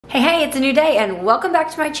Hey, it's a new day and welcome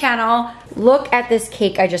back to my channel. Look at this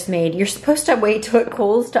cake I just made. You're supposed to wait till it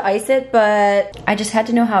cools to ice it, but I just had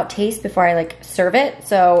to know how it tastes before I serve it.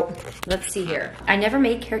 So let's see here. I never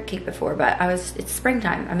made carrot cake before, but it's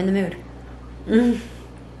springtime. I'm in the mood.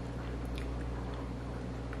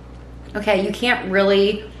 Okay, you can't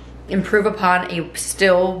really improve upon a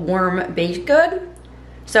still warm baked good.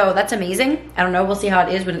 So that's amazing. I don't know, we'll see how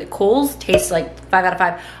it is when it cools. Tastes like 5 out of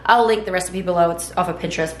 5. I'll link the recipe below, it's off of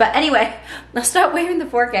Pinterest. But anyway, let's stop waving the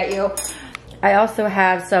fork at you. I also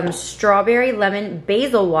have some strawberry lemon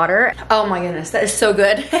basil water. Oh my goodness, that is so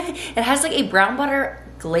good. It has like a brown butter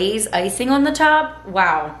glaze icing on the top.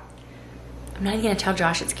 Wow. I'm not even gonna tell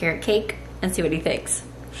Josh it's carrot cake and see what he thinks.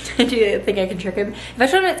 Do you think I can trick him? If I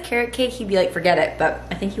told him it's carrot cake, he'd be like, forget it, but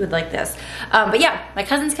I think he would like this. But yeah, my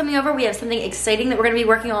cousin's coming over. We have something exciting that we're gonna be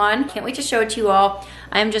working on. Can't wait to show it to you all.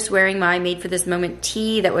 I'm just wearing my Made for This Moment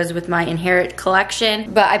tee that was with my Inherit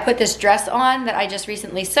collection. But I put this dress on that I just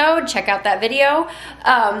recently sewed. Check out that video.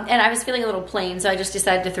 And I was feeling a little plain, so I just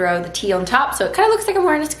decided to throw the tee on top. So it kind of looks like I'm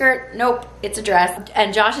wearing a skirt. Nope, it's a dress.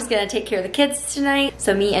 And Josh is gonna take care of the kids tonight.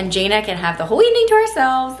 So me and Jayna can have the whole evening to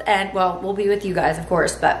ourselves. And well, we'll be with you guys, of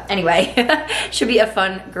course. But anyway, should be a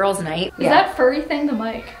fun girls' night. Is that furry thing the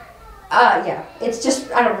mic? Yeah. It's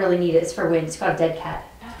just, I don't really need it. It's for wind. It's called a dead cat.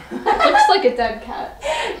 Looks like a dead cat.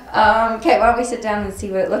 Okay, why don't we sit down and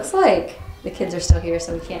see what it looks like? The kids are still here,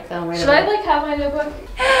 so we can't film right Should away. I have my notebook?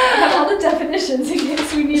 I have all the definitions in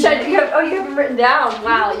case we need it. Oh, you have them written down.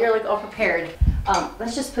 Wow, you're all prepared.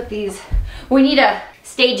 Let's just put these. We need a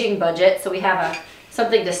staging budget, so we have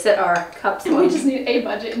something to sit our cups on. We just need a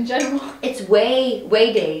budget in general. It's way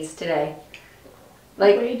days today.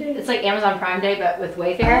 It's like Amazon Prime Day, but with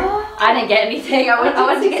Wayfair. Oh. I didn't get anything. I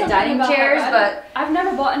wanted to get dining chairs, but I've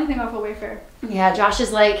never bought anything off of Wayfair. Yeah, Josh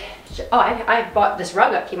is like, oh, I bought this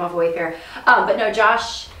rug that came off of Wayfair. But no,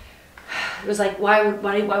 Josh was like, why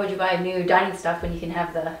would you buy a new dining stuff when you can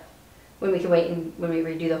have when we can wait and when we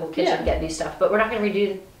redo the whole kitchen and get new stuff. But we're not going to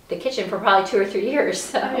redo the kitchen for probably 2 or 3 years.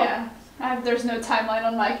 So. Yeah. There's no timeline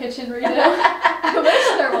on my kitchen redo. I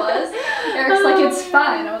wish there was. Eric's like, it's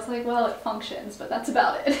fine. I was like, well, it functions, but that's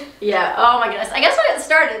about it. Yeah, oh my goodness. I guess when it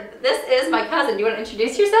started, this is my cousin. Do you want to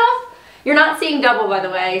introduce yourself? You're not seeing double, by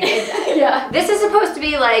the way. Yeah. This is supposed to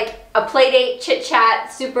be like a play date, chit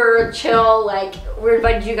chat, super chill, we're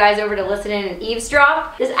invited you guys over to listen in and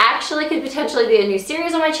eavesdrop. This actually could potentially be a new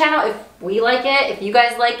series on my channel if we like it, if you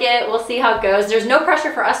guys like it. We'll see how it goes. There's no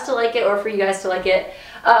pressure for us to like it or for you guys to like it.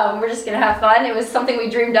 We're just gonna have fun. It was something we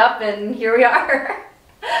dreamed up and here we are.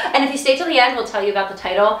 And if you stay till the end, we'll tell you about the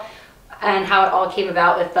title and how it all came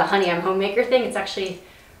about with the Honey, I'm Homemaker thing. It's actually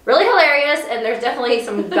really hilarious and there's definitely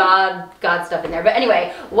some God stuff in there. But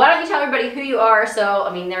anyway, why don't you tell everybody who you are? So,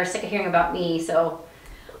 I mean, they're sick of hearing about me, so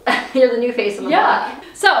you're the new face on the block.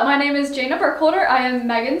 So, my name is Jayna Burkholder. I am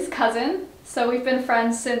Megan's cousin. So we've been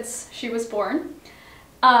friends since she was born.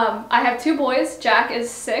 I have 2 boys. Jack is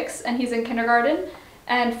 6 and he's in kindergarten.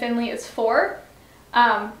 And Finley is 4.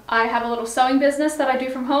 I have a little sewing business that I do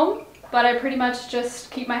from home, but I pretty much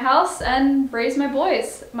just keep my house and raise my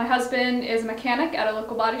boys. My husband is a mechanic at a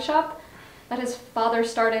local body shop that his father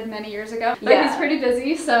started many years ago. But he's pretty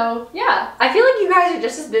busy, so yeah. I feel like you guys are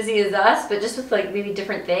just as busy as us, but just with maybe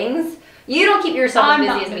different things. You don't keep yourself as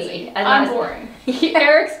busy as me. I'm boring.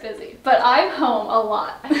 Eric's busy, but I'm home a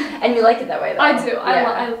lot. And you like it that way, though. I do.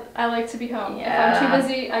 Yeah. I like to be home. Yeah. If I'm too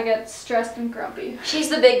busy, I get stressed and grumpy. She's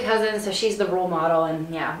the big cousin, so she's the role model,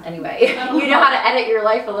 and yeah, anyway. You know how to edit your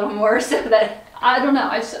life a little more so that... I don't know.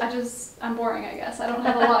 I'm boring, I guess. I don't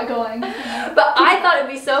have a lot going. But I thought it'd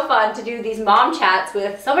be so fun to do these mom chats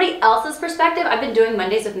with somebody else's perspective. I've been doing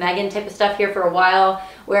Mondays with Megan type of stuff here for a while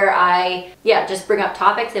where I, just bring up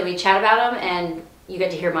topics and we chat about them and you get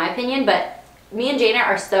to hear my opinion. But me and Jayna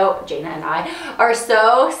and I are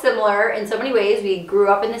so similar in so many ways. We grew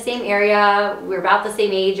up in the same area. We're about the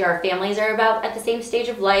same age. Our families are about at the same stage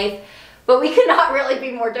of life. But we could not really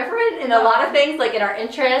be more different in a lot of things, like in our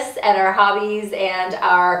interests and our hobbies and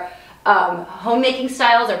our homemaking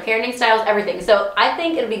styles, our parenting styles, everything. So I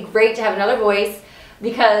think it'll be great to have another voice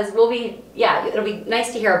because it'll be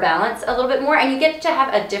nice to hear a balance a little bit more. And you get to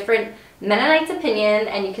have a different Mennonite's opinion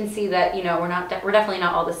and you can see that, we're definitely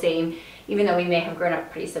not all the same, even though we may have grown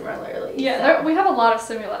up pretty similarly. Yeah, so. We have a lot of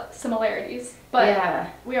similarities, but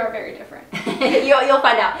we are very different. You'll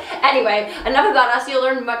find out. Anyway, enough about us. You'll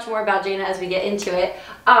learn much more about Jayna as we get into it.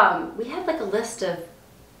 We have a list of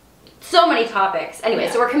so many topics. Anyway,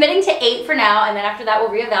 so we're committing to 8 for now, and then after that we'll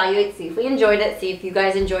reevaluate, see if we enjoyed it, see if you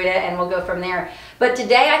guys enjoyed it, and we'll go from there. But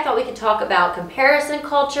today I thought we could talk about comparison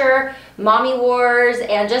culture, mommy wars,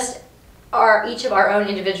 and just each of our own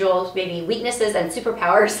individual maybe weaknesses and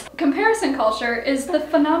superpowers. Comparison culture is the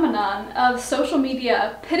phenomenon of social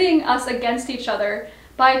media pitting us against each other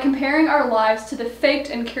by comparing our lives to the faked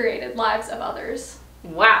and curated lives of others.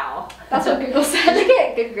 Wow. That's what Google said. Did you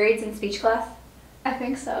get good grades in speech class? I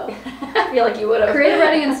think so. I feel like you would have. Creative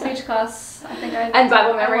writing and speech class, I think I And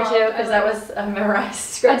Bible memory too, because that was a memorized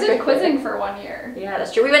script. I did quizzing for 1 year. Yeah,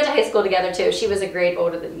 that's true. We went to high school together too. She was a grade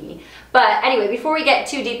older than me. But anyway, before we get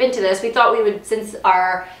too deep into this, we thought we would, since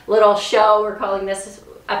our little show, we're calling this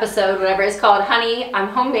episode, whatever it's called, Honey, I'm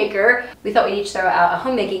Homemaker, we thought we'd each throw out a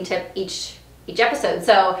homemaking tip each episode.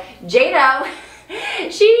 So Jayna,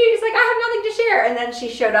 she's like, I have nothing to share. And then she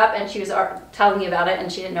showed up and she was telling me about it and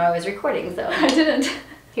she didn't know I was recording. So I didn't.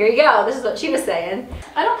 Here you go. This is what she was saying.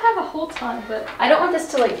 I don't have a whole ton, but I don't want this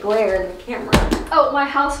to like glare in the camera. Oh, my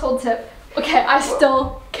household tip. Okay, I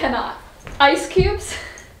still cannot. Ice cubes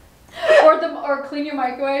or clean your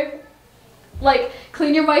microwave. Like,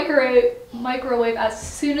 clean your microwave as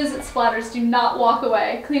soon as it splatters. Do not walk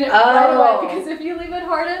away. Clean it right away, because if you leave it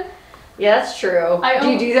harden. Yeah, that's true. Do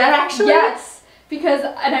you do that actually? Yes,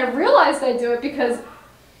 and I realized I do it because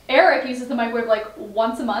Eric uses the microwave like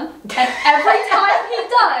once a month, and every time he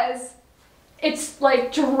does, it's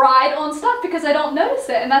like dried on stuff because I don't notice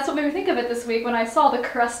it, and that's what made me think of it this week when I saw the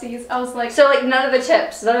crusties. I was like, so like none of the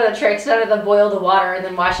tips, none of the tricks, none of the boil the water and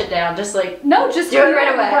then wash it down, just like no, just do it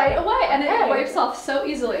right away. Right away, and it wipes off so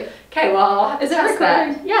easily. Okay, well, is it recording?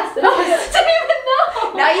 That. Yes, it is. I didn't even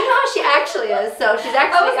know. Now you know how she actually is, so she's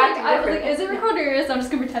actually acting different. Is it recording or is? I'm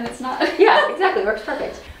just gonna pretend it's not. Yeah, exactly, works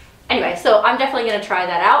perfect. Anyway, so I'm definitely gonna try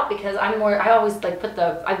that out because I always like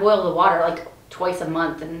I boil the water like twice a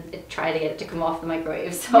month and try to get it to come off the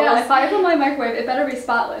microwave. So yeah, if I open my microwave, it better be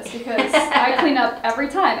spotless because I clean up every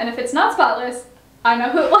time. And if it's not spotless, I know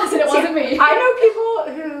who it was and it wasn't me. I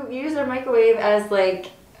know people who use their microwave as like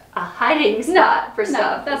a hiding spot for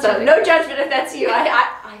stuff. That's so no judgment if that's you.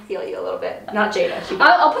 I feel you a little bit. Not Jayna.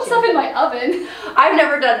 I'll put stuff in my oven. I've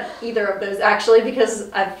never done either of those actually because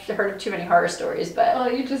I've heard of too many horror stories. But well,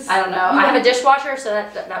 I don't know. I have a dishwasher, so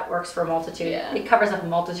that works for a multitude. Yeah. It covers up a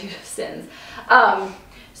multitude of sins.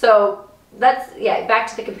 So that's back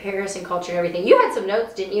to the comparison culture and everything. You had some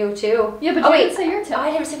notes, didn't you, too? Yeah, but you didn't say your tip. Oh,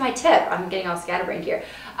 I didn't say my tip. I'm getting all scatterbrained here.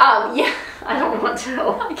 Yeah, I don't want to.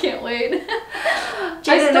 I can't wait.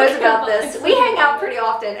 Jayna knows about this. We hang out pretty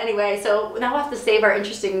often anyway, so now we'll have to save our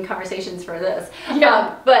interesting conversations for this.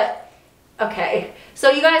 Yeah. But, okay. So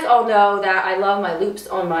you guys all know that I love my loops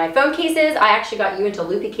on my phone cases. I actually got you into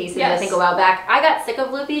loopy cases, I think, a while back. I got sick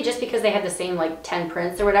of loopy just because they had the same, like, 10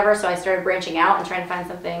 prints or whatever, so I started branching out and trying to find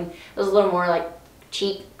something that was a little more, like,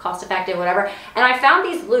 cheap, cost-effective, whatever. And I found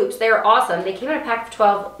these loops. They were awesome. They came in a pack of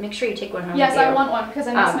 12. Make sure you take one home. Yes, I want one because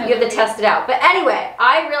I miss my You have to test it out. But anyway,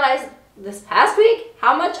 I realized this past week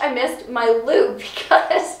how much I missed my loop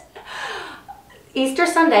because Easter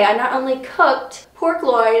Sunday, I not only cooked pork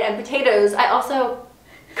loin and potatoes, I also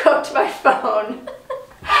cooked my phone.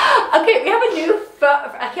 Okay, we have a new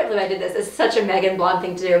phone. I can't believe I did this. It's such a Megan blonde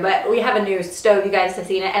thing to do, but we have a new stove. You guys have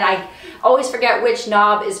seen it, and I always forget which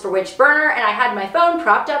knob is for which burner, and I had my phone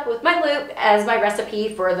propped up with my loop as my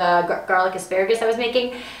recipe for the garlic asparagus I was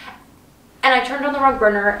making, and I turned on the wrong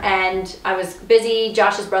burner, and I was busy.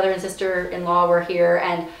 Josh's brother and sister-in-law were here,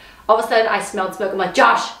 and all of a sudden I smelled smoke. I'm like,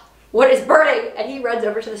 Josh, what is burning? And he runs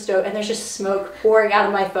over to the stove, and there's just smoke pouring out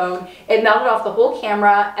of my phone. It melted off the whole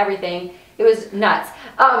camera, everything. It was nuts.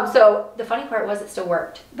 So the funny part was it still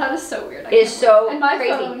worked. That is so weird. It is so and my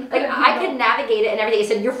crazy. Phone like I could navigate it and everything. It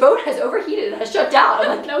said your phone has overheated and has shut down.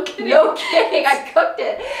 I'm like, no kidding. No kidding. I cooked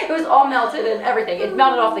it. It was all melted and everything. It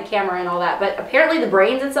melted off the camera and all that. But apparently the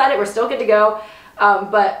brains inside it were still good to go.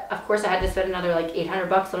 But of course I had to spend another like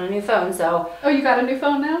 $800 on a new phone. So. Oh, you got a new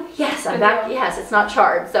phone now? Yes, I'm back. Yes, it's not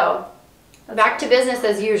charged. So. Back to business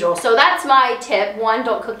as usual. So that's my tip. 1,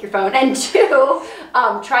 don't cook your phone. And 2,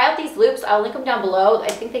 try out these loops. I'll link them down below. I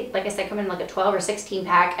think they, like I said, come in like a 12 or 16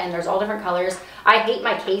 pack, and there's all different colors. I hate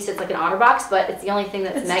my case. It's like an OtterBox, but it's the only thing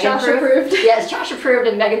that's Megan approved. Yeah, it's Josh approved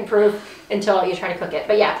and Megan approved until you try to cook it.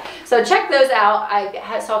 But yeah, so check those out.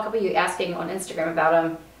 I saw a couple of you asking on Instagram about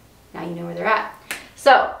them. Now you know where they're at.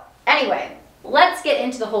 So anyway, let's get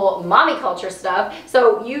into the whole mommy culture stuff.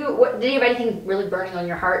 So did you have anything really burning on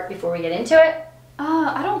your heart before we get into it?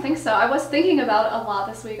 I don't think so. I was thinking about it a lot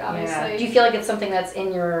this week, obviously. Yeah. Do you feel like it's something that's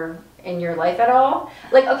in your life at all?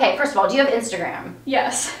 Like, okay, first of all, do you have Instagram?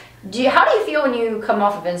 Yes. How do you feel when you come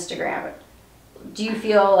off of Instagram? Do you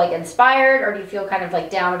feel like inspired, or do you feel kind of like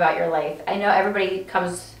down about your life? I know everybody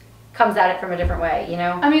comes at it from a different way, you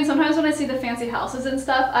know? I mean, sometimes when I see the fancy houses and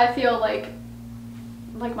stuff, I feel like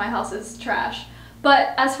my house is trash.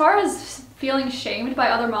 But as far as feeling shamed by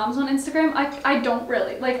other moms on Instagram, I don't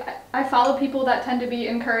really. Like, I follow people that tend to be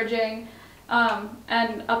encouraging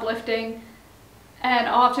and uplifting, and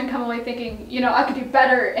I'll often come away thinking, you know, I could do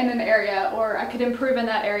better in an area, or I could improve in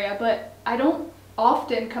that area, but I don't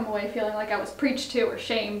often come away feeling like I was preached to or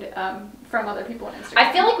shamed from other people on Instagram.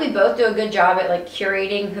 I feel like we both do a good job at like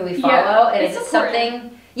curating who we follow, and it's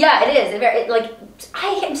something. Yeah, it is. Like,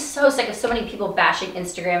 I am so sick of so many people bashing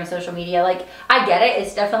Instagram and social media. Like, I get it.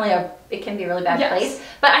 It's definitely it can be a really bad place.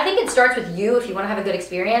 But I think it starts with you if you want to have a good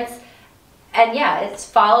experience. And yeah, it's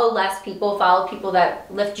follow less people, follow people that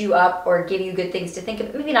lift you up or give you good things to think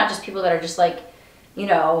of. Maybe not just people that are just like, you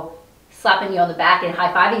know, slapping you on the back and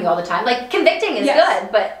high-fiving you all the time. Like, convicting is good,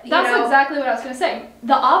 but that's exactly what I was going to say.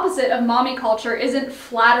 The opposite of mommy culture isn't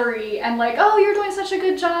flattery and like, oh, you're doing such a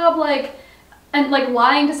good job, like, and like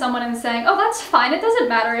lying to someone and saying, oh, that's fine, it doesn't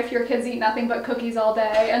matter if your kids eat nothing but cookies all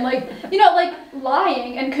day, and like, you know, like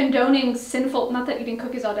lying and condoning sinful, not that eating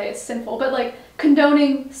cookies all day is sinful, but like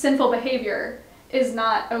condoning sinful behavior is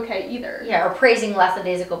not okay either. Yeah, or praising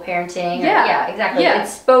lackadaisical parenting. Yeah, exactly. Yeah.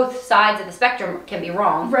 It's both sides of the spectrum can be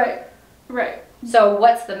wrong. Right, right. So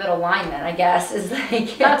what's the middle line then, I guess, is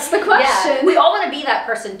like... That's the question. Yeah, we all want to be that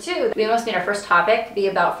person too. We almost made our first topic be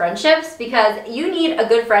about friendships, because you need a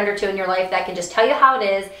good friend or two in your life that can just tell you how it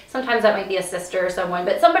is. Sometimes that might be a sister or someone,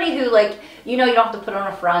 but somebody who, like, you know, you don't have to put on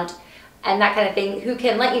a front and that kind of thing, who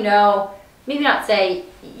can let you know, maybe not say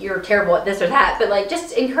you're terrible at this or that, but like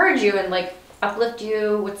just encourage you and like uplift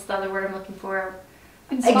you. What's the other word I'm looking for?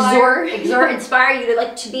 Inspire. Inspire you to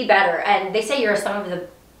like to be better. And they say you're a sum of the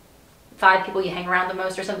 5 people you hang around the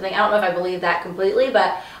most or something. I don't know if I believe that completely,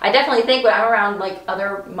 but I definitely think when I'm around like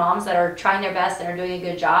other moms that are trying their best and are doing a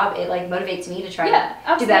good job, it like motivates me to try to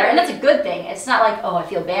do better. And that's a good thing. It's not like, oh, I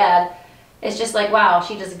feel bad. It's just like, wow,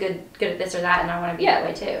 she does good at this or that, and I want to be that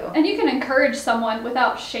way too. And you can encourage someone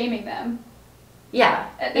without shaming them. Yeah.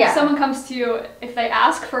 If someone comes to you, if they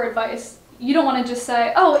ask for advice, you don't want to just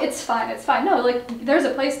say, oh, it's fine, it's fine. No, like there's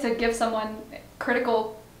a place to give someone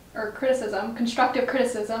constructive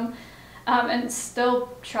criticism, and still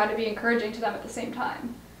try to be encouraging to them at the same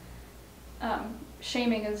time.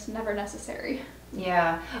 Shaming is never necessary.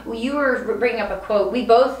 Yeah. Well, you were bringing up a quote. We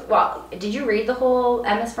both, did you read the whole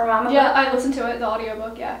M is for Mama book? Yeah, I listened to it, the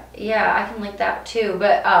audiobook, yeah. Yeah, I can link that too.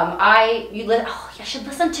 But you should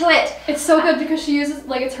listen to it. It's so good because she uses,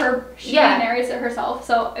 like, it's her, she narrates it herself,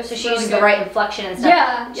 so it's she uses the right inflection and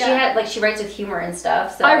stuff. Yeah. She writes with humor and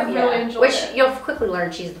stuff. So, I really enjoyed it. Which you'll quickly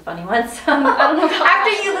learn she's the funny one. So. I don't know about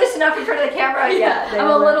after you loosen up in front of the camera, I'm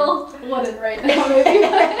a little wooden right now, maybe.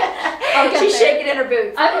 She's shaking in her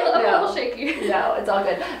boots. I'm a little shaky. No, it's all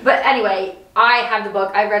good. But anyway, I have the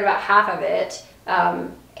book. I read about half of it.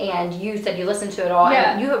 And you said you listened to it all.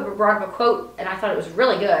 Yeah. And you brought up a quote, and I thought it was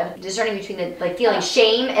really good. Discerning between the feeling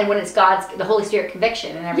shame and when it's the Holy Spirit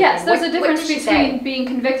conviction and everything. Yes, there's a difference between being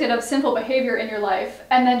convicted of sinful behavior in your life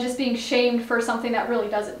and then just being shamed for something that really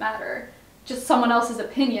doesn't matter. Just someone else's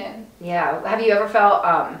opinion. Yeah. Have you ever felt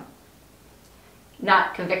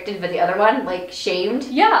not convicted, but the other one, like shamed?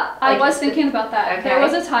 Yeah, I was thinking about that. Okay. There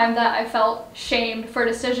was a time that I felt shamed for a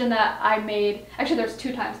decision that I made. Actually, there's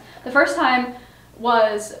 2 times. The first time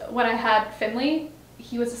was when I had Finley.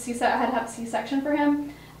 He was I had to have a C-section for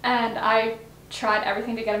him, and I tried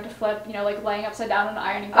everything to get him to flip, you know, like laying upside down on an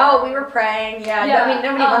ironing board. Oh, we were praying, yeah. I mean,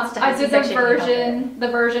 nobody wants to have a C-section. I did the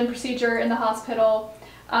version procedure in the hospital,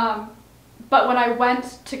 but when I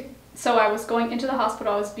I was going into the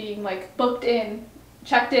hospital, I was being like booked in,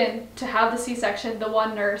 checked in to have the C-section. The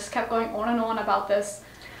one nurse kept going on and on about this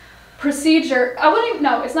procedure.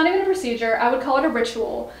 It's not even a procedure. I would call it a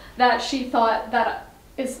ritual that she thought that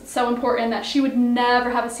is so important that she would never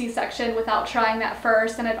have a C-section without trying that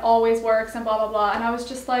first, and it always works and blah, blah, blah. And I was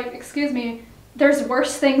just like, excuse me, there's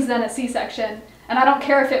worse things than a C-section, and I don't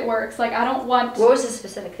care if it works. Like, I don't want... What was the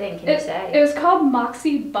specific thing? Can you say? It was called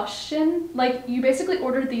moxibustion. Like, you basically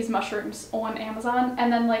ordered these mushrooms on Amazon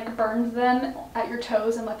and then, like, burned them at your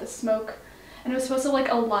toes and let the smoke... And it was supposed to,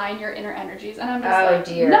 like, align your inner energies. And I'm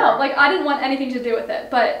just dear. No, like, I didn't want anything to do with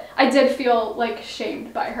it. But I did feel, like,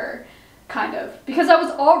 shamed by her, kind of. Because I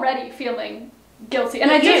was already feeling guilty.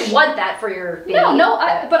 And you didn't want that for your baby.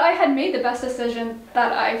 But I had made the best decision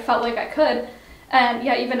that I felt like I could. And,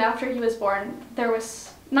 yeah, even after he was born, there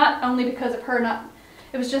was, not only because of her,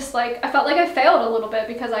 it was just, like, I felt like I failed a little bit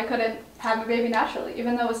because I couldn't have a baby naturally.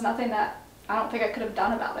 Even though it was nothing that I don't think I could have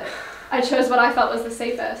done about it. I chose what I felt was the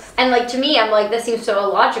safest. And, like, to me, I'm like, this seems so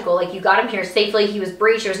illogical. Like, you got him here safely, he was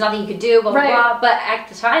breached, there was nothing you could do, blah, blah, blah. But at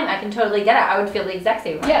the time, I can totally get it. I would feel the exact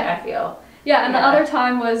same way, I feel. Yeah, and the other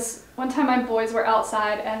time was, one time my boys were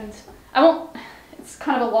outside, and it's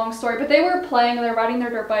kind of a long story, but they were playing, and they were riding their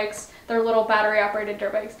dirt bikes. They're little battery operated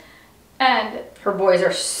dirt bikes. And her boys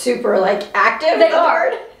are super like active. They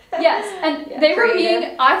are. Yes, and yeah, they were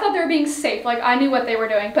being, I thought they were being safe, like I knew what they were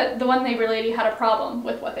doing, but the one neighbor lady had a problem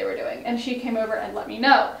with what they were doing, and she came over and let me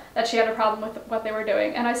know that she had a problem with what they were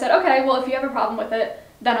doing, and I said, okay, well if you have a problem with it,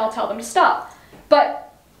 then I'll tell them to stop.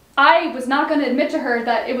 But I was not going to admit to her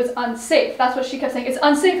that it was unsafe. That's what she kept saying, it's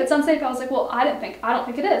unsafe, it's unsafe. I was like, well, I don't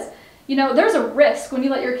think it is. You know, there's a risk when you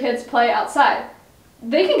let your kids play outside.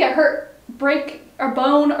 They can get hurt, break a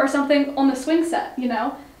bone or something on the swing set, you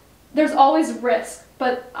know? There's always risk.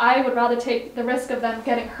 But I would rather take the risk of them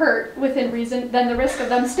getting hurt within reason than the risk of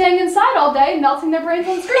them staying inside all day and melting their brains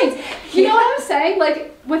on screens. You know what I'm saying?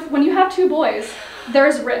 Like, when you have 2 boys,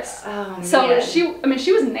 there's risk. Oh, so man.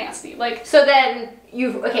 she was nasty. Like, so then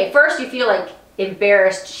first you feel like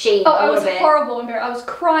embarrassed, shame a little bit. I was horrible embarrassed. I was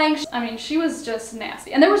crying. I mean, she was just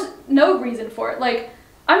nasty. And there was no reason for it. Like,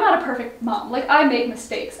 I'm not a perfect mom. Like, I make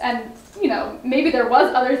mistakes. And, you know, maybe there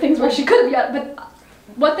was other things where she could have, but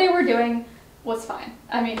what they were doing was fine.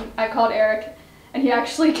 I mean, I called Eric, and he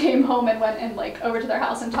actually came home and went and like over to their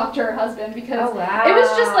house and talked to her husband because it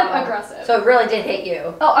was just like aggressive. So it really did hit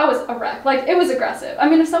you. Oh, I was a wreck. Like, it was aggressive. I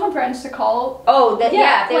mean, if someone threatens to call,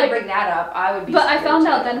 if they would bring that up, I would be. But I found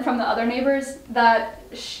out then from the other neighbors that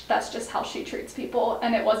that's just how she treats people,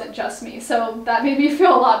 and it wasn't just me. So that made me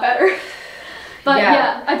feel a lot better. But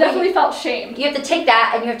yeah, I definitely felt shame. You have to take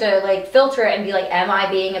that and you have to like filter it and be like, am I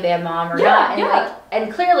being a bad mom or not? And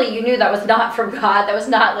and clearly you knew that was not from God. That was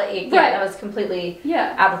not like that was completely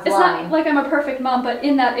out of line. It's not like I'm a perfect mom, but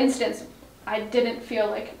in that instance, I didn't feel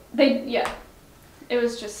like it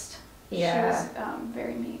was just she was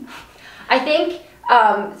very mean. I think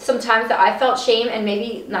sometimes that I felt shame, and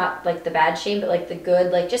maybe not like the bad shame, but like the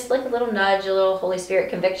good, like just like a little nudge, a little Holy Spirit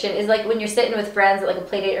conviction is like when you're sitting with friends at like a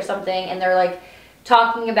play date or something, and they're like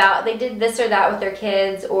talking about they did this or that with their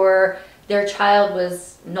kids, or their child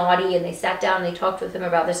was naughty and they sat down and they talked with them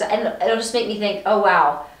about this, and it'll just make me think, oh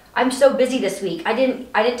wow, I'm so busy this week. I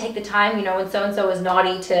didn't take the time, you know, when so-and-so was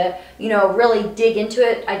naughty to, you know, really dig into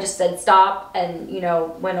it. I just said stop and, you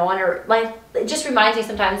know, went on. Or like, it just reminds me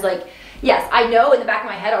sometimes, like, yes, I know in the back of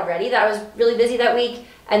my head already that I was really busy that week,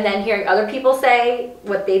 and then hearing other people say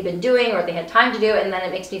what they've been doing or what they had time to do, and then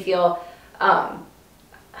it makes me feel a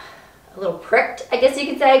little pricked, I guess you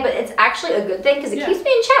could say, but it's actually a good thing because it keeps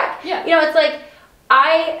me in check. Yeah. You know, it's like,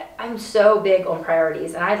 I'm so big on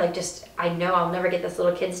priorities, and I know I'll never get this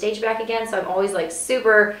little kid stage back again, so I'm always like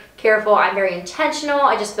super careful. I'm very intentional.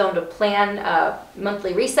 I just filmed a plan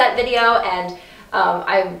monthly reset video, and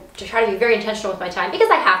I try to be very intentional with my time because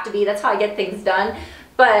I have to be. That's how I get things done.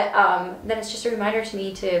 But then it's just a reminder to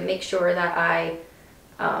me to make sure that I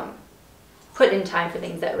put in time for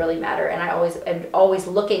things that really matter, and I am always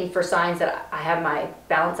looking for signs that I have my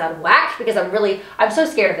balance out of whack, because I'm so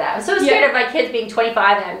scared of that. I'm so scared of my kids being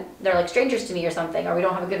 25 and they're like strangers to me or something, or we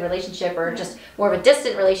don't have a good relationship, or just more of a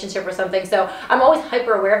distant relationship or something. So I'm always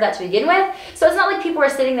hyper aware of that to begin with. So it's not like people are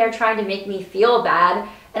sitting there trying to make me feel bad,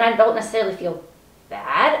 and I don't necessarily feel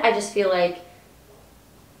bad. I just feel like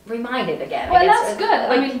reminded again. Well, that's good.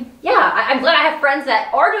 Like, I mean, I'm glad I have friends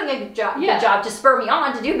that are doing a good job to spur me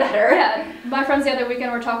on to do better. Yeah, my friends the other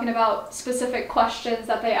weekend were talking about specific questions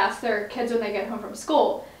that they ask their kids when they get home from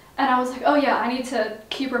school, and I was like, oh yeah, I need to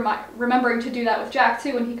keep remembering to do that with Jack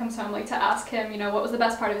too when he comes home, like to ask him, you know, what was the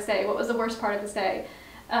best part of his day, what was the worst part of his day,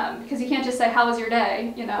 because you can't just say, how was your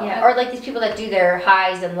day, you know. Yeah, or like these people that do their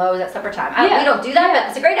highs and lows at supper time. We don't do that, but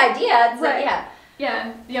it's a great idea. It's right.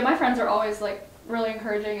 Yeah, my friends are always like really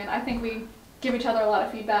encouraging, and I think we give each other a lot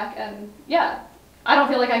of feedback, and I don't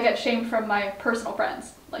feel like I get shamed from my personal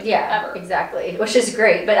friends, like ever. Exactly, which is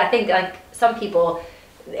great. But I think like some people,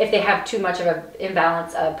 if they have too much of an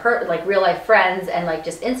imbalance of like real life friends and like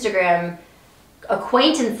just Instagram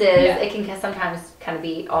acquaintances, it can sometimes kind of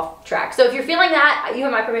be off track. So if you're feeling that, you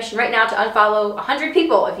have my permission right now to unfollow 100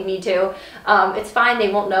 people if you need to. It's fine,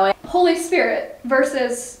 they won't know it. Holy Spirit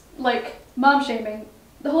versus like mom shaming.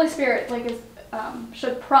 The Holy Spirit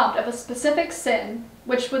should prompt of a specific sin,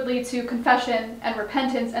 which would lead to confession and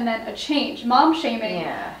repentance and then a change. Mom shaming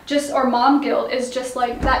or mom guilt is just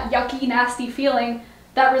like that yucky, nasty feeling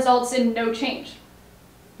that results in no change.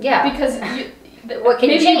 Yeah. Because what can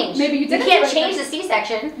you change? Maybe you didn't. You can't change the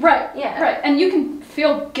C-section. Right. Yeah. Right. And you can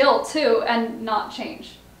feel guilt too and not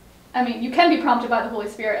change. I mean, you can be prompted by the Holy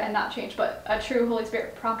Spirit and not change, but a true Holy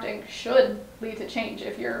Spirit prompting should lead to change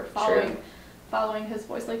if you're following His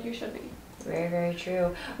voice like you should be. Very, very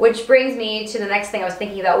true. Which brings me to the next thing I was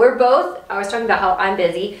thinking about. I was talking about how I'm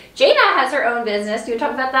busy. Jayna has her own business. Do you want to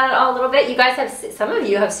talk about that a little bit? You guys some of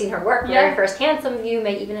you have seen her work very firsthand. Some of you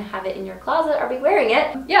may even have it in your closet or be wearing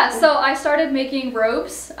it. Yeah, so I started making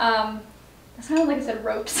robes. That sounded like I said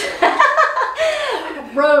ropes.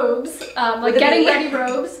 Robes. Like getting ready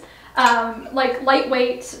robes. Like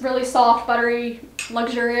lightweight, really soft, buttery,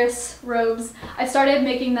 luxurious robes. I started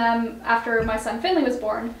making them after my son Finley was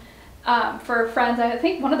born. For friends. I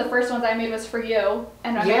think one of the first ones I made was for you,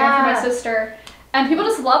 and I made one for my sister. And people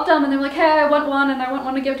just loved them, and they were like, hey, I want one, and I want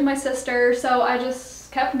one to give to my sister. So I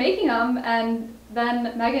just kept making them, and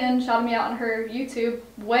then Megan shouted me out on her YouTube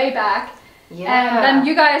way back. Yeah. And then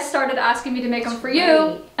you guys started asking me to make them for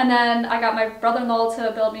you, and then I got my brother-in-law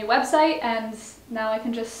to build me a website, and now I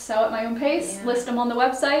can just sew at my own pace, list them on the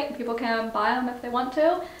website, and people can buy them if they want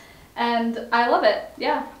to. And I love it,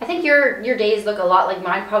 yeah. I think your days look a lot like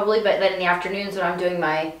mine probably, but then in the afternoons when I'm doing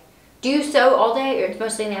do you sew all day or it's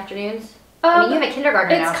mostly in the afternoons? I mean, you have a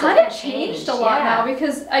kindergarten now. It's kind of changed a lot now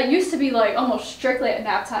because it used to be like almost strictly at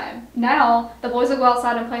nap time. Now, the boys will go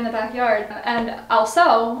outside and play in the backyard and I'll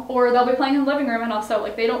sew, or they'll be playing in the living room and I'll sew.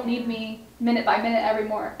 Like, they don't need me minute by minute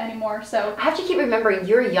anymore, so. I have to keep remembering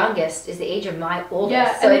your youngest is the age of my oldest,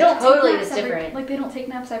 yeah, so and they don't totally is different. Like, they don't take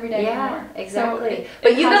naps every day anymore. Yeah, exactly. So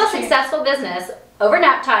but you built a successful business over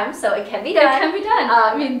nap time, so it can be done. It can be done.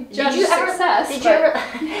 I mean, did you ever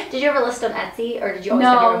list on Etsy, or did you always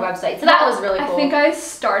have your own website? So that was really cool. I think I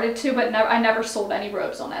started to, but I never sold any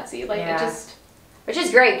robes on Etsy. Like, it just... Which is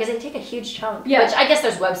great, because they take a huge chunk. Yeah. Which I guess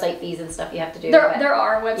there's website fees and stuff you have to do. There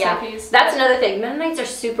are website fees. That's another thing. Mennonites are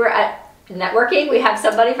super at networking. We have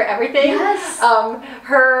somebody for everything. Yes. My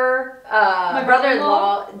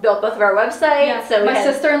brother-in-law built both of our websites. Yeah. So my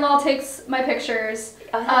sister-in-law takes my pictures.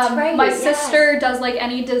 Oh, that's right. My sister does like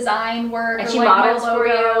any design work, and or she like models my logo. for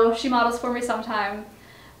you. She models for me sometime.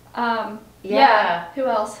 Yeah. Who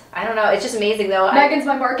else? I don't know. It's just amazing though. Megan's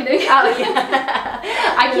my marketing. Oh yeah.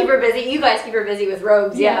 I keep her busy. You guys keep her busy with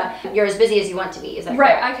robes. Yeah. You're as busy as you want to be. Is that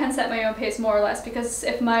right? Correct? I can set my own pace more or less, because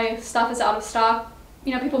if my stuff is out of stock,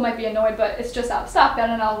 you know, people might be annoyed, but it's just out of stock then,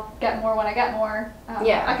 and I'll get more when I get more.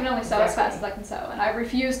 I can only sew as fast as I can sew, and I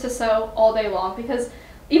refuse to sew all day long because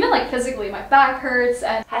even like physically my back hurts.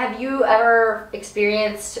 And have you ever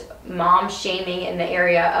experienced mom shaming in the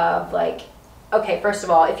area of like, okay, first of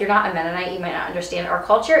all, if you're not a Mennonite, you might not understand our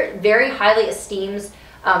culture very highly esteems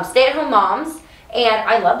stay-at-home moms. And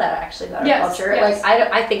I love that actually about our culture. Yes.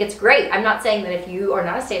 Like I think it's great. I'm not saying that if you are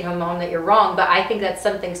not a stay-at-home mom that you're wrong, but I think that's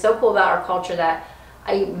something so cool about our culture that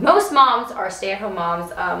most moms are stay-at-home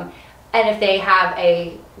moms, and if they have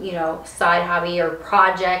a side hobby or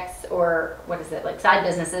projects or like side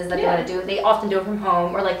businesses that they want to do, they often do it from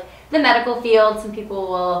home, or like the medical field. Some people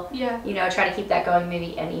will try to keep that going,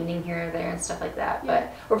 maybe an evening here or there and stuff like that.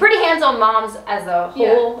 But we're pretty hands-on moms as a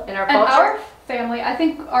whole in our culture. And our family, I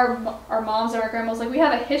think our moms and our grandmas, like, we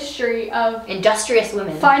have a history of industrious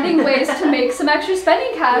women finding ways to make some extra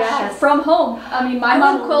spending cash from home. I mean, my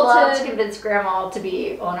mom quilted. I would love to convince grandma to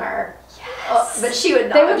be on our but she would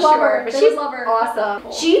not. They would love her. But she's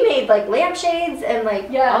awesome. She made like lampshades and like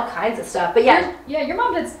all kinds of stuff. But your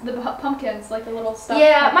mom did the pumpkins, like the little stuff.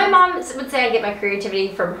 Yeah, my mom would say I get my creativity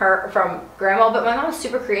from grandma, but my mom's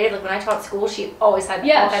super creative. Like when I taught school, she always had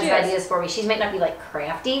all kinds of ideas for me. She might not be like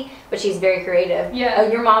crafty, but she's very creative. Yeah.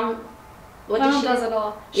 Your mom, my mom does it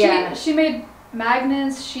all. She made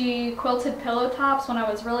magnets. She quilted pillow tops when I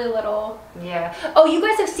was really little. Yeah. Oh, you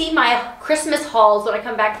guys have seen my Christmas hauls when I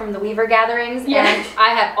come back from the Weaver gatherings, and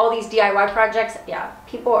I have all these DIY projects. Yeah,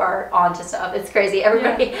 people are onto stuff. It's crazy.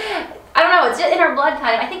 Everybody, I don't know. It's just in our blood,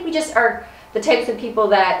 kind of. I think we just are the types of people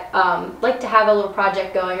that like to have a little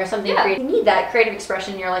project going or something creative. You need that creative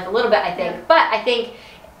expression in your life a little bit, I think. But I think,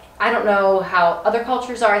 I don't know how other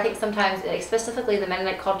cultures are. I think sometimes, specifically the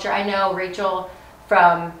Mennonite culture, I know Rachel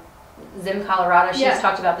from Zim, Colorado, she's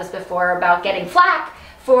talked about this before, about getting flack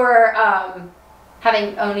for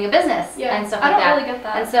owning a business and stuff like that. I don't really get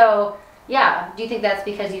that. And so, do you think that's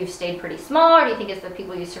because you've stayed pretty small, or do you think it's the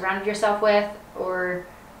people you surrounded yourself with, or?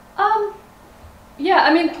 I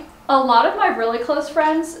mean, a lot of my really close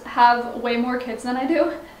friends have way more kids than I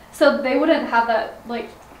do, so they wouldn't have that, like,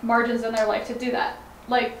 margins in their life to do that.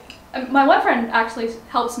 Like, my one friend actually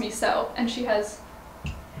helps me sew, and she has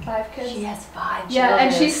 5 kids. She has 5 children. Yeah,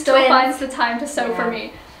 and she still finds the time to sew for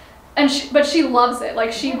me. And but she loves it.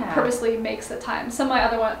 Like, she purposely makes the time. Some of my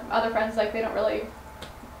other friends, like, they don't really,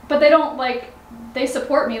 but they don't, like, they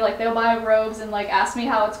support me. Like, they'll buy robes and, like, ask me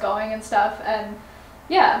how it's going and stuff. And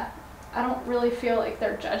I don't really feel like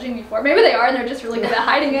they're judging me for it. Maybe they are and they're just really good at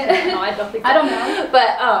hiding it. No, I don't think so. I don't know.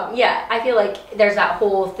 But yeah, I feel like there's that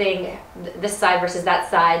whole thing, this side versus that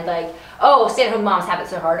side, like, oh, stay-at-home moms have it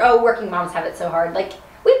so hard. Oh, working moms have it so hard. Like,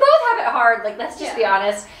 we both have it hard. Like, let's just be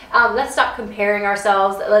honest. Let's stop comparing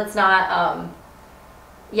ourselves. Let's not,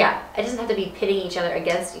 yeah, it doesn't have to be pitting each other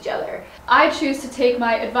against each other. I choose to take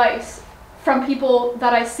my advice from people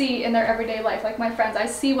that I see in their everyday life, like my friends. I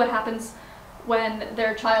see what happens when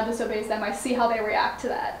their child disobeys them. I see how they react to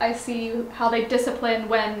that. I see how they discipline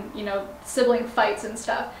when, you know, sibling fights and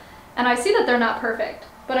stuff. And I see that they're not perfect,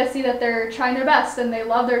 but I see that they're trying their best and they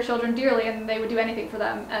love their children dearly and they would do anything for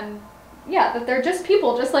them. And yeah, that they're just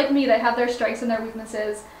people just like me. They have their strengths and their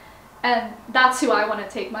weaknesses. And that's who I want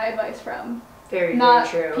to take my advice from. Very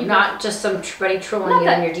true. People, not just somebody trolling you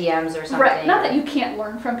in your DMs or something. Right. Not that you can't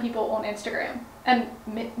learn from people on Instagram. And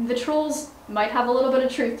the trolls might have a little bit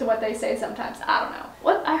of truth to what they say sometimes. I don't know.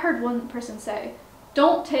 What I heard one person say,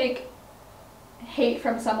 don't take hate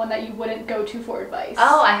from someone that you wouldn't go to for advice.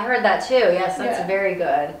 Oh, I heard that too. Yes, that's very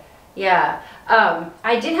good. Yeah.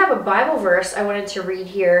 I did have a Bible verse I wanted to read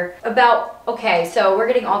here about, okay, so we're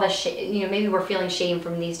getting all this, you know, maybe we're feeling shame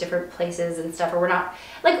from these different places and stuff, or we're not,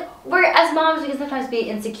 like, we're, as moms, we can sometimes be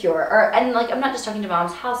insecure, and like, I'm not just talking to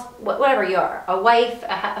moms, whatever you are, a wife,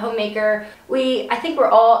 a homemaker, I think we're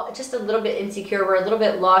all just a little bit insecure, we're a little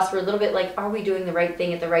bit lost, we're a little bit like, are we doing the right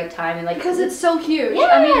thing at the right time? And like, because it's so huge.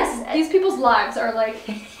 Yes. I mean, these people's lives are like,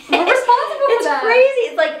 we're responsible for that. It's crazy.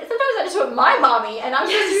 It's like, sometimes I just want my mommy, and I'm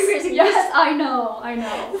supposed to be raising Yes, I know.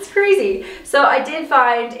 It's crazy. So I did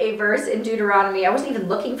find a verse in Deuteronomy. I wasn't even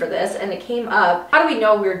looking for this, and it came up. How do we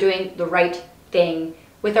know we're doing the right thing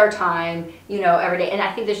with our time, you know, every day? And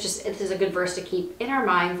I think this is a good verse to keep in our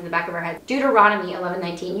minds, in the back of our head. Deuteronomy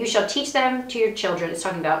 11:19. You shall teach them to your children. It's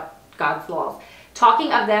talking about God's laws.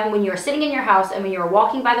 Talking of them when you are sitting in your house, and when you are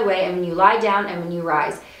walking by the way, and when you lie down, and when you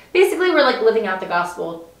rise. Basically, we're like living out the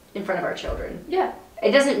gospel in front of our children. Yeah.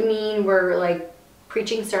 It doesn't mean we're like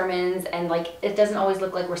preaching sermons, and like it doesn't always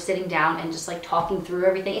look like we're sitting down and just like talking through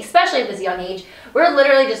everything, especially at this young age. We're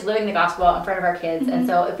literally just living the gospel in front of our kids. And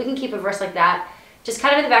so if we can keep a verse like that just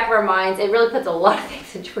kind of in the back of our minds, it really puts a lot of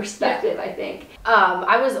things into perspective. I think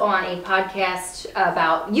I was on a podcast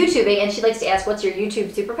about YouTubing, and she likes to ask, what's your YouTube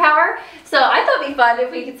superpower? So I thought it'd be fun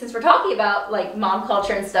if we could, since we're talking about like mom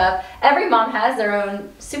culture and stuff, every mom has their own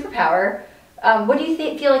superpower. What do you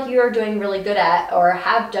feel like you're doing really good at, or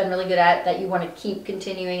have done really good at, that you want to keep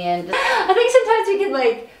continuing in? I think sometimes we can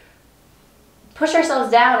like push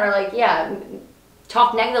ourselves down, or like,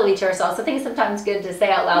 talk negatively to ourselves. So I think it's sometimes good to say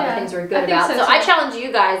out loud the things we're good about. So I challenge you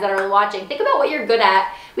guys that are watching, think about what you're good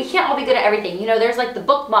at. We can't all be good at everything. You know, there's like the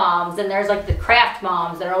book moms, and there's like the craft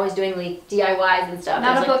moms that are always doing like DIYs and stuff.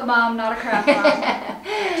 Not a book mom, not a craft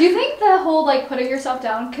mom. Do you think the whole like putting yourself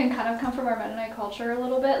down can kind of come from our Mennonite culture a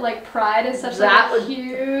little bit? Like pride is such a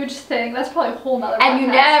huge thing. That's probably a whole nother podcast. And you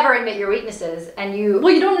never admit your weaknesses, and you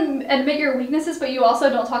don't admit your weaknesses, but you also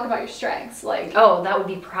don't talk about your strengths. Like, oh, that would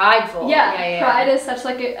be prideful. Yeah. Pride is such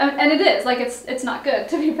like a, and it is like it's not good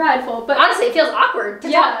to be prideful, but honestly it feels awkward to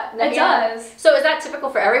talk. It does. So is that typical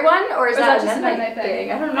for everyone, or is that just a Mennonite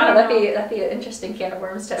thing? I don't know. That'd be an interesting can of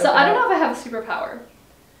worms to open. So I don't know if I have a superpower,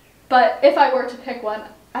 but if I were to pick one,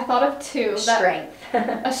 I thought of two. Strength.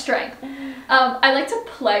 A strength. I like to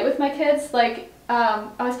play with my kids. Like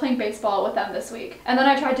I was playing baseball with them this week, and then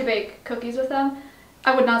I tried to bake cookies with them.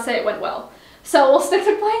 I would not say it went well. So we'll stick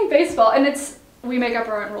to playing baseball, and we make up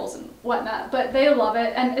our own rules and whatnot, but they love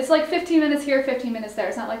it, and it's like 15 minutes here, 15 minutes there.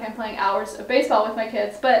 It's not like I'm playing hours of baseball with my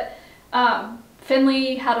kids, but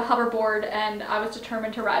Finley had a hoverboard, and I was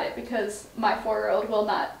determined to ride it because my 4-year-old will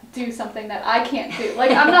not do something that I can't do. Like,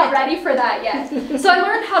 I'm not ready for that yet. So I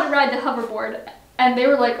learned how to ride the hoverboard, and they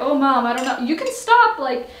were like, oh, Mom, I don't know. You can stop.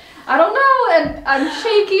 Like, I don't know. And I'm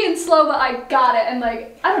shaky and slow, but I got it. And,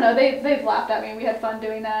 like, I don't know. They've laughed at me. We had fun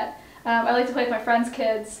doing that. I like to play with my friends'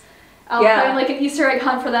 kids. I'll plan, like, an Easter egg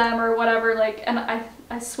hunt for them or whatever. Like, and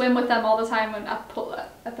I swim with them all the time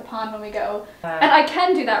at the pond when we go. And I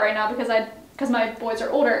can do that right now because my boys are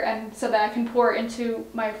older, and so that I can pour into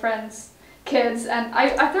my friends' kids, and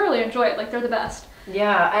I thoroughly enjoy it. Like, they're the best.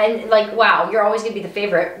 Yeah, and like, wow, you're always gonna be the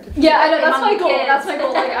favorite. Yeah, I know, that's my goal. That's my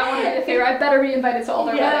goal. Like, I want to be the favorite. I better be invited to all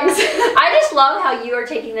their weddings. I just love how you are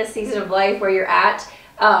taking this season of life where you're at.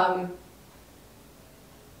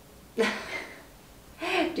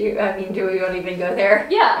 Do we want to even go there?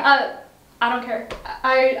 Yeah, I don't care.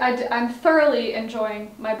 I'm thoroughly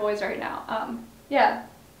enjoying my boys right now.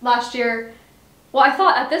 Last year, well, I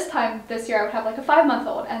thought at this time this year I would have like a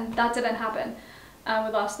 5-month-old, and that didn't happen.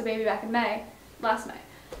 We lost the baby back in last May.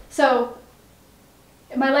 So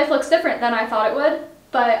my life looks different than I thought it would,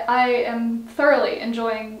 but I am thoroughly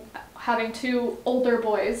enjoying having 2 older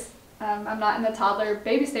boys. I'm not in the toddler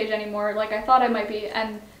baby stage anymore like I thought I might be,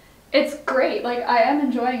 and it's great. Like, I am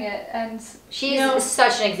enjoying it, and she's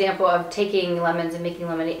such an example of taking lemons and making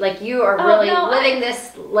lemonade. Like, you are really living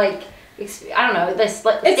this, like, I don't know, this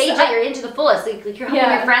stage that you're into the fullest. Like you're helping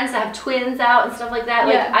your friends that have twins out and stuff like that.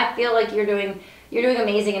 Like, I feel like you're doing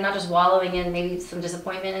amazing and not just wallowing in maybe some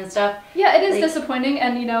disappointment and stuff. Yeah, it is disappointing,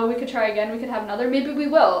 and we could try again. We could have another. Maybe we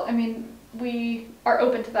will. I mean, we are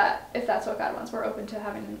open to that if that's what God wants. We're open to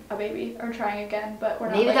having a baby or trying again, but we're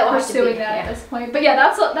not pursuing that at this point. But yeah,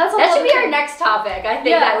 that should be our next topic. I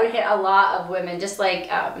think that would hit a lot of women, just like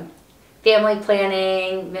family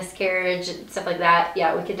planning, miscarriage, stuff like that.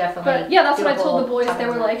 Yeah, we could definitely. But yeah, that's what I told the boys. They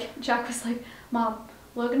were like, Jack was like, Mom,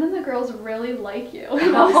 Logan and the girls really like you.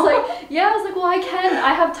 And I was like, well,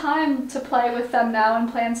 I have time to play with them now and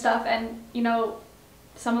plan stuff, and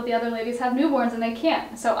some of the other ladies have newborns and they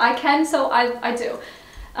can't. So I can, so I do.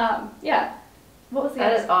 Yeah. What was the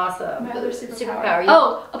That is awesome. My other superpower.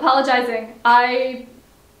 Oh, apologizing.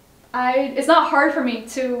 It's not hard for me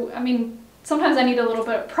to, sometimes I need a little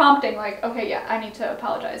bit of prompting, like, okay, yeah, I need to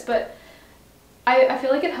apologize. But I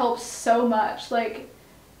feel like it helps so much. Like,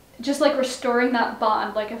 just like restoring that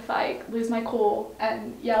bond. Like, if I lose my cool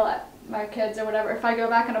and yell at my kids or whatever, if I go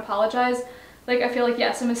back and apologize, like, I feel like,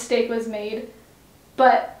 yes, a mistake was made.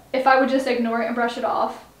 But if I would just ignore it and brush it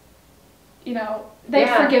off, they'd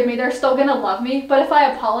forgive me. They're still gonna love me. But if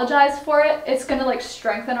I apologize for it, it's gonna like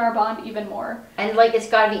strengthen our bond even more. And like, it's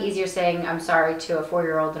gotta be easier saying I'm sorry to a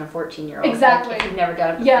 4-year-old than a 14-year-old. Exactly. Like, if you've never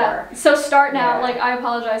done it before. Yeah. So start now. Yeah. Like, I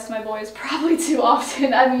apologize to my boys probably too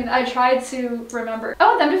often. I try to remember. I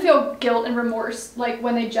want them to feel guilt and remorse, like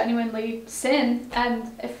when they genuinely sin. And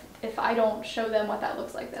if I don't show them what that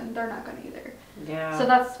looks like, then they're not gonna either. Yeah. So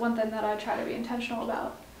that's one thing that I try to be intentional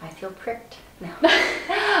about. I feel pricked. No.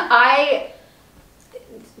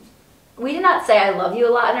 We did not say I love you a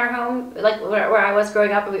lot in our home, like where I was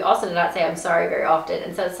growing up, but we also did not say I'm sorry very often.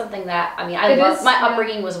 And so it's something that, my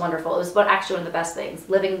upbringing was wonderful. It was actually one of the best things.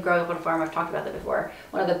 Growing up on a farm, I've talked about that before.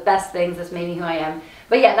 One of the best things that's made me who I am.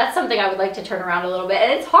 But yeah, that's something I would like to turn around a little bit.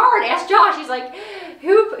 And it's hard. Ask Josh. He's like,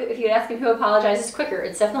 if you ask him who apologizes quicker,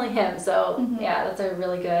 it's definitely him. So yeah, that's a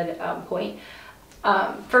really good point.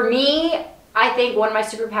 For me, I think one of my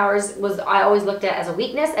superpowers was I always looked at as a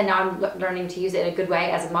weakness, and now I'm learning to use it in a good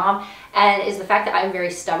way as a mom, and is the fact that I'm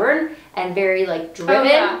very stubborn and very like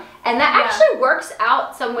driven. And that actually works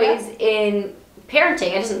out some ways in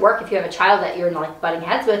parenting. It doesn't work if you have a child that you're like butting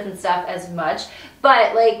heads with and stuff as much.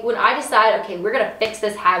 But like when I decide, okay, we're gonna fix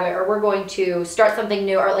this habit, or we're going to start something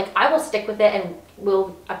new, or like I will stick with it and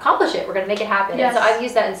we'll accomplish it. We're gonna make it happen. Yes. And so I've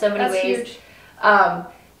used that in so many ways. Huge.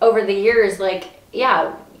 Over the years, like,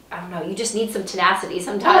 yeah, I don't know, you just need some tenacity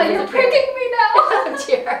sometimes. Oh, you're pricking me now.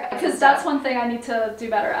 Dear. Because that's one thing I need to do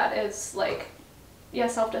better at is like,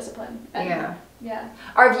 self-discipline. Yeah.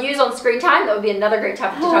 Our views on screen time, that would be another great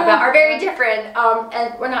topic to talk about, are very different.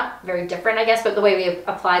 And we're not very different, I guess, but the way we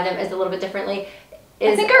apply them is a little bit differently.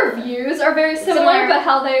 I think our views are very similar, but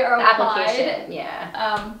how they are applied,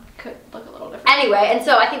 application, could look a little different. Anyway, and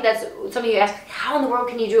so I think that's, some of you ask, how in the world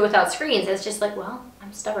can you do it without screens? It's just like, well,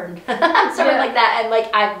 I'm stubborn. I'm stubborn like that, and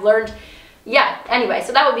like I've learned, anyway,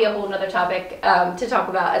 so that would be a whole nother topic to talk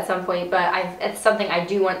about at some point, but it's something I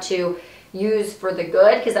do want to use for the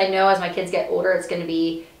good, because I know as my kids get older, it's going to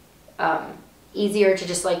be easier to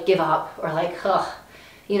just like give up, or like,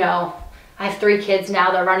 I have 3 kids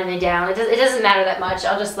now, they're running me down. It doesn't matter that much.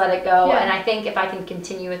 I'll just let it go. And I think if I can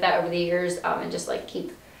continue with that over the years, and just like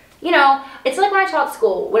keep, it's like when I taught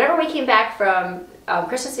school. Whenever we came back from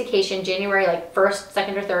Christmas vacation, January, like 1st,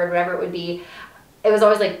 2nd, or 3rd, whatever it would be, it was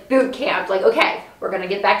always like boot camp. Like, okay, we're gonna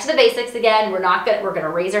get back to the basics again. We're gonna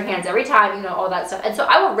raise our hands every time, all that stuff. And so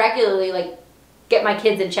I will regularly like get my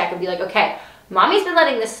kids in check and be like, okay, Mommy's been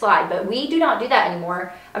letting this slide, but we do not do that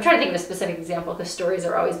anymore. I'm trying to think of a specific example because stories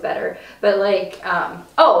are always better. But like,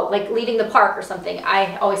 like leaving the park or something.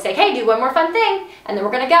 I always say, hey, do one more fun thing, and then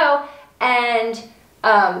we're gonna go. And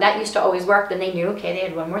that used to always work. Then they knew, okay, they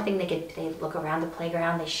had one more thing. They look around the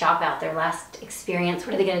playground, they shop out their last experience.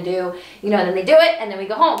 What are they gonna do? Then they do it, and then we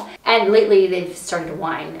go home. And lately they've started to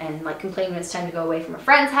whine and like complain when it's time to go away from a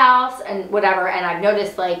friend's house and whatever. And I've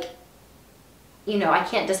noticed like, I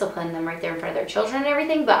can't discipline them right there in front of their children and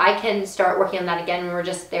everything, but I can start working on that again when we're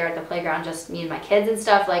just there at the playground, just me and my kids and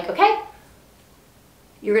stuff. Like, okay,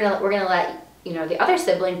 we're gonna let the other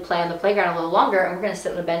sibling play on the playground a little longer, and we're gonna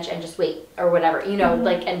sit on a bench and just wait or whatever,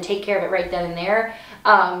 like, and take care of it right then and there.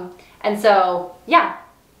 And so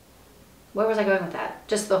where was I going with that?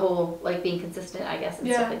 Just the whole like being consistent, I guess,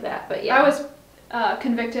 and stuff like that. But I was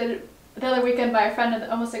convicted the other weekend by a friend in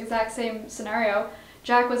almost the exact same scenario.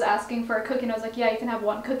 Jack was asking for a cookie, and I was like, yeah, you can have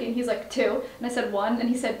 1 cookie. And he's like, 2. And I said 1, and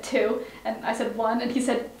he said 2. And I said 1, and he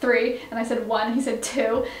said 3. And I said 1, and he said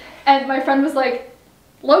 2. And my friend was like,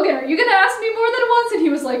 Logan, are you going to ask me more than once? And he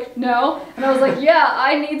was like, no. And I was like, yeah,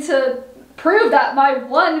 I need to prove that my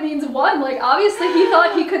 1 means 1. Like, obviously he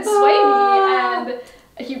thought he could sway me, and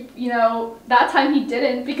he, you know, that time he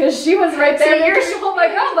didn't, because she was right there. So you're oh my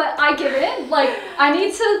god, but I give in. Like, I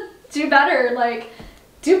need to do better. Like,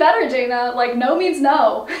 do better, Jayna. Like, no means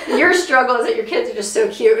no. Your struggle is that your kids are just so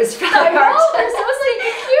cute. It's probably hard. They're so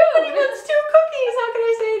cute. But he wants 2 cookies. How can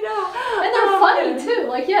I say no? And they're funny too.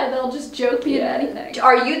 Like, yeah, they'll just joke me into anything.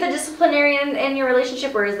 Are you the disciplinarian in your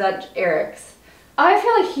relationship, or is that Eric's? I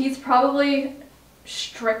feel like he's probably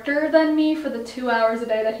stricter than me for the 2 hours a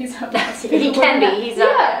day that he's home. He can be. He's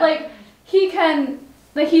not. Yeah, like he can.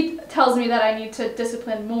 Like, he tells me that I need to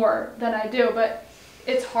discipline more than I do, but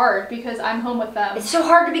it's hard because I'm home with them. It's so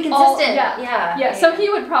hard to be consistent. Yeah. So he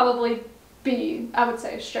would probably be, I would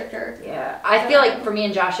say, stricter. Yeah. I feel like for me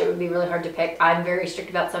and Josh, it would be really hard to pick. I'm very strict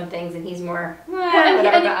about some things, and he's more whatever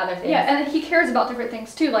about other things. Yeah, and he cares about different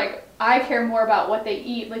things too. Like, I care more about what they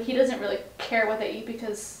eat. Like, he doesn't really care what they eat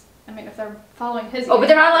because, I mean, if they're following his. Oh, but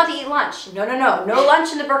they're not allowed to eat lunch. No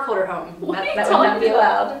lunch in the Burkholder home. That would not be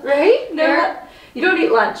allowed, right? No, you don't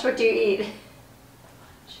eat lunch. What do you eat?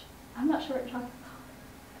 I'm not sure what you're talking about.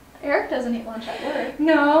 Eric doesn't eat lunch at work.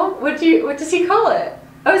 No. What does he call it?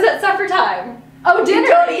 Oh, is that supper time? Oh, dinner.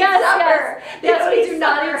 Yes. Yes, we do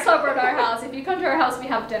not eat supper at our house. If you come to our house, we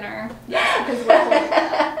have dinner. Yes, because we're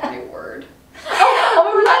my word.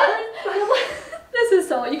 This is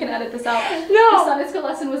so, you can edit this out. No. The Sunday school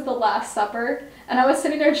lesson was the last supper, and I was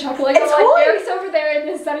sitting there chuckling. It's I'm like, Eric's over there in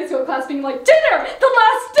his Sunday school class being like, dinner! The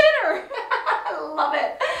last dinner! I love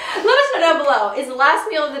it. Let us know down below. Is the last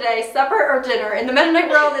meal of the day supper or dinner? In the Mennonite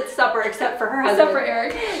world, it's supper, except for her husband. Except for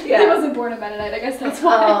Eric. Yeah. He wasn't born a Mennonite, I guess that's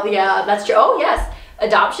why. Oh, yeah, that's true. Oh, yes.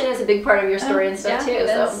 Adoption is a big part of your story and stuff, too.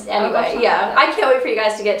 So, anyway, I can't wait for you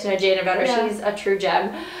guys to get to know Jayna better. Yeah. She's a true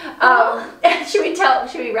gem.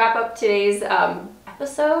 Should we wrap up today's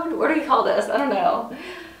episode? What do we call this? I don't know.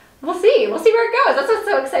 We'll see. We'll see where it goes. That's what's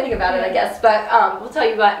so exciting about it, I guess. But we'll tell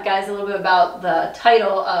you guys a little bit about the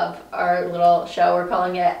title of our little show. We're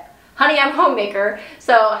calling it Honey, I'm Homemaker.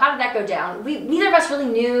 So how did that go down? Neither of us really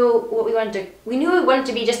knew what we wanted to. We knew we wanted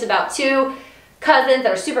to be just about 2 cousins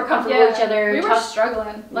that are super comfortable with each other. We were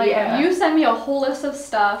struggling. Like, you sent me a whole list of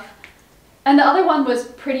stuff, and the other one was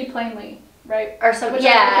Pretty Plainly, right? Or something. Which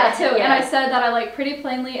I like that too. And I said that I like Pretty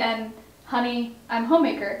Plainly and Honey, I'm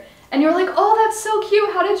Homemaker. And you were like, oh, that's so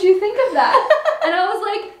cute. How did you think of that? And I was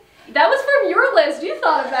like, that was from your list. You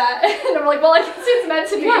thought of that. And I'm like, well, I guess it's meant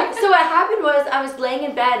to be. Yeah. So what happened was I was laying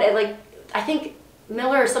in bed at like, I think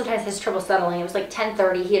Miller sometimes has trouble settling. It was like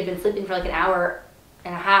 10:30. He had been sleeping for like an hour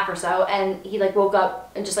and a half or so. And he like woke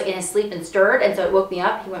up and just like in his sleep and stirred. And so it woke me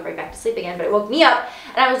up. He went right back to sleep again, but it woke me up.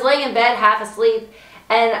 And I was laying in bed half asleep.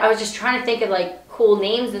 And I was just trying to think of like cool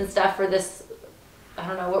names and stuff for this. I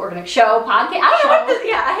don't know what we're going to show, podcast. I don't know what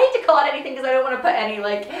this, I hate to call it anything because I don't want to put any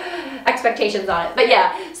like expectations on it. But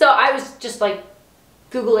yeah, so I was just like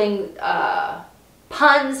Googling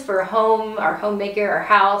puns for home or homemaker or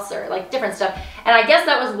house or like different stuff. And I guess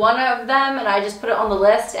that was one of them, and I just put it on the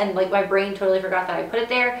list, and like my brain totally forgot that I put it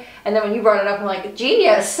there. And then when you brought it up, I'm like,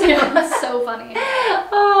 genius. It's so funny.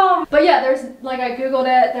 Oh. But yeah, there's like, I Googled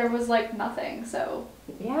it, there was like nothing, so.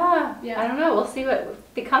 Yeah, I don't know. We'll see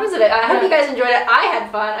what becomes of it. I hope you guys enjoyed it. I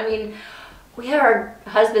had fun. I mean, we had our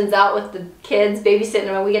husbands out with the kids babysitting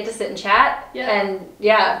them, and we get to sit and chat. Yeah. And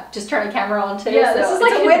just turn the camera on too. Yeah, so this is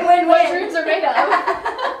like a win-win-win. What dreams are made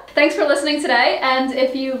of. Thanks for listening today. And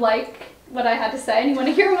if you like what I had to say and you want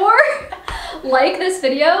to hear more, like this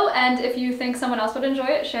video. And if you think someone else would enjoy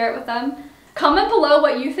it, share it with them. Comment below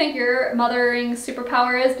what you think your mothering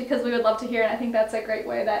superpower is, because we would love to hear, and I think that's a great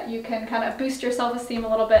way that you can kind of boost your self-esteem a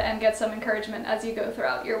little bit and get some encouragement as you go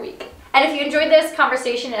throughout your week. And if you enjoyed this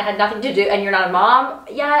conversation and it had nothing to do, and you're not a mom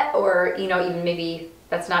yet, or you know, even maybe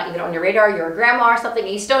that's not even on your radar, you're a grandma or something,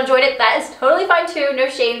 and you still enjoyed it, that is totally fine too. No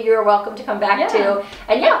shame. You're welcome to come back too.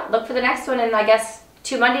 And look for the next one, and I guess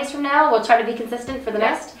 2 Mondays from now, we'll try to be consistent for the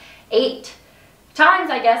next 8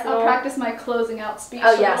 times, I guess. I'll practice my closing out speech.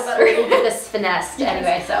 Oh yes, we'll get this finessed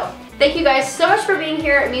anyway. So thank you guys so much for being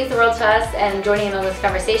here. It means the world to us and joining in on this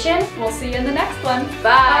conversation. We'll see you in the next one.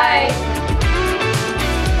 Bye.